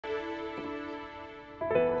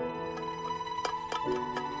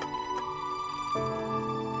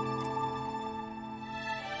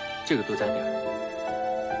这个多加点儿。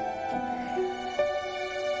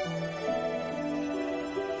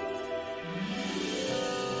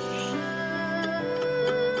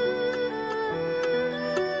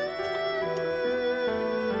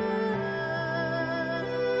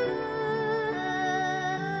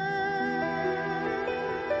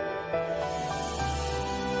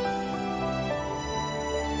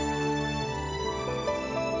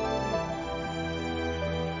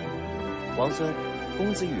王孙，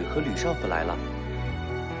公子羽和吕少府来了。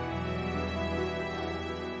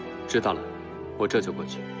知道了，我这就过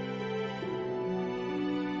去。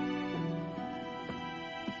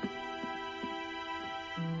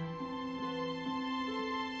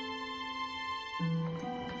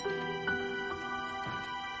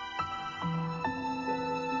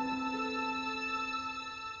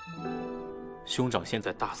兄长现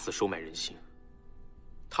在大肆收买人心，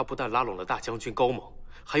他不但拉拢了大将军高猛，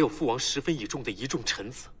还有父王十分倚重的一众臣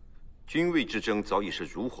子。君位之争早已是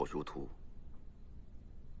如火如荼。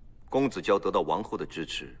公子娇得到王后的支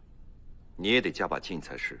持，你也得加把劲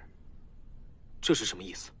才是。这是什么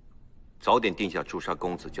意思？早点定下诛杀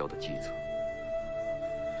公子娇的计策。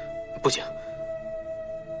不行。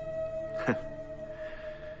哼。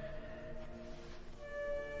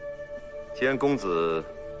既然公子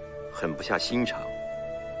狠不下心肠，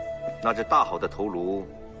那这大好的头颅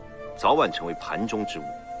早晚成为盘中之物。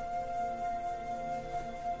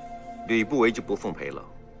吕不韦就不奉陪了。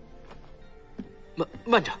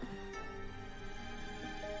慢着，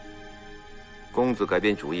公子改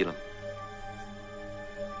变主意了？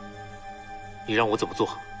你让我怎么做？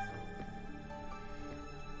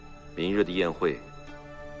明日的宴会，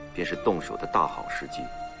便是动手的大好时机。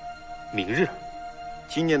明日？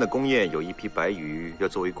今年的宫宴有一批白鱼要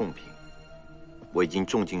作为贡品，我已经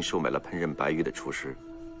重金收买了烹饪白鱼的厨师。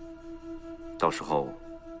到时候，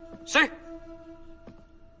谁？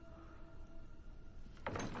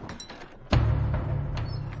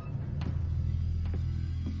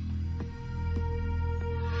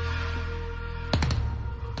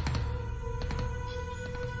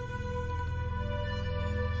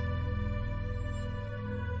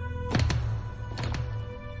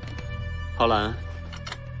浩然，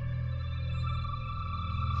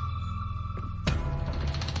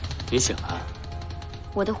你醒了？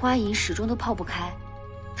我的花饮始终都泡不开，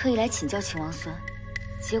特意来请教秦王孙，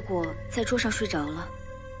结果在桌上睡着了。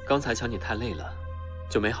刚才瞧你太累了，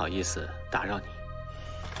就没好意思打扰你。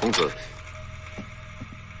公子，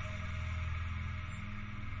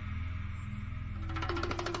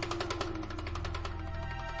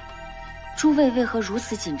诸位为何如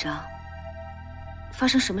此紧张？发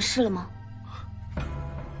生什么事了吗？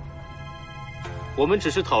我们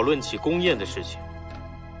只是讨论起宫宴的事情，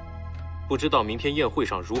不知道明天宴会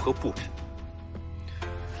上如何布置。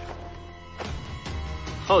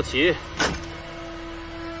好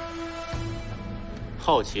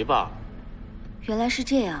奇吧？原来是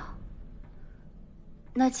这样。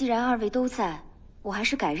那既然二位都在，我还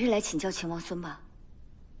是改日来请教秦王孙吧。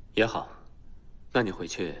也好，那你回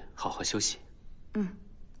去好好休息。嗯。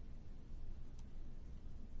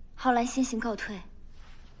浩然先行告退。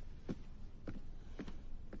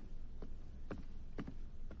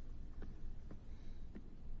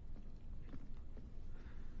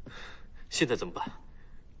现在怎么办？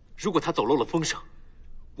如果他走漏了风声，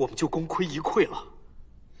我们就功亏一篑了。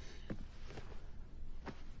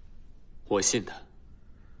我信他。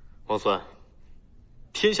王孙，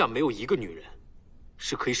天下没有一个女人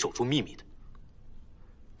是可以守住秘密的。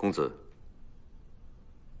公子，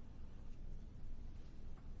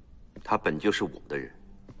他本就是我的人。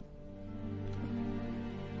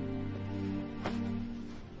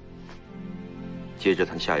接着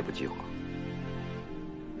谈下一步计划。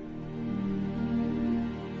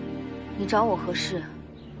你找我何事？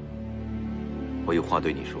我有话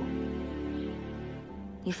对你说。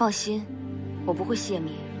你放心，我不会泄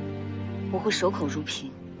密，我会守口如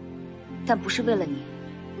瓶，但不是为了你，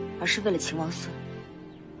而是为了秦王孙。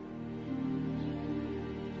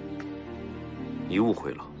你误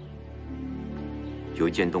会了，有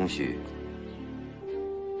一件东西，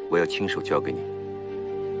我要亲手交给你。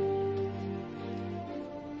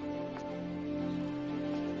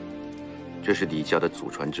这是李家的祖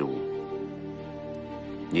传之物。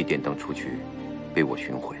你典当出去，被我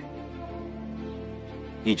寻回，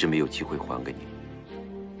一直没有机会还给你。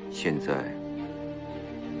现在，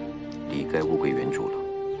理该物归原主了。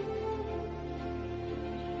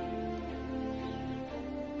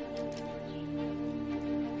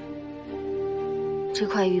这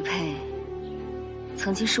块玉佩，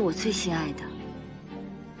曾经是我最心爱的。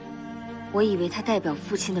我以为它代表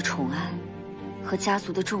父亲的宠爱和家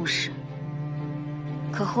族的重视，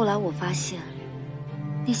可后来我发现，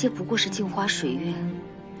那些不过是镜花水月，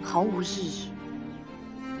毫无意义。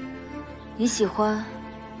你喜欢，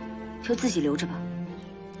就自己留着吧。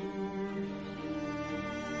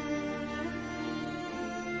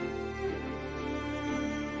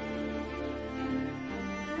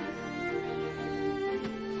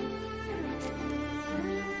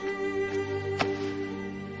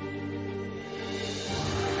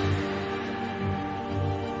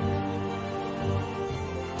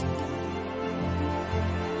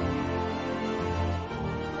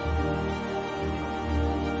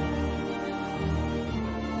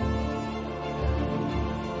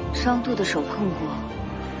商度的手碰过，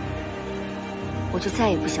我就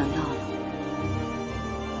再也不想要了。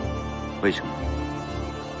为什么？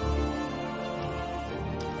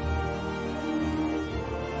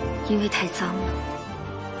因为太脏了。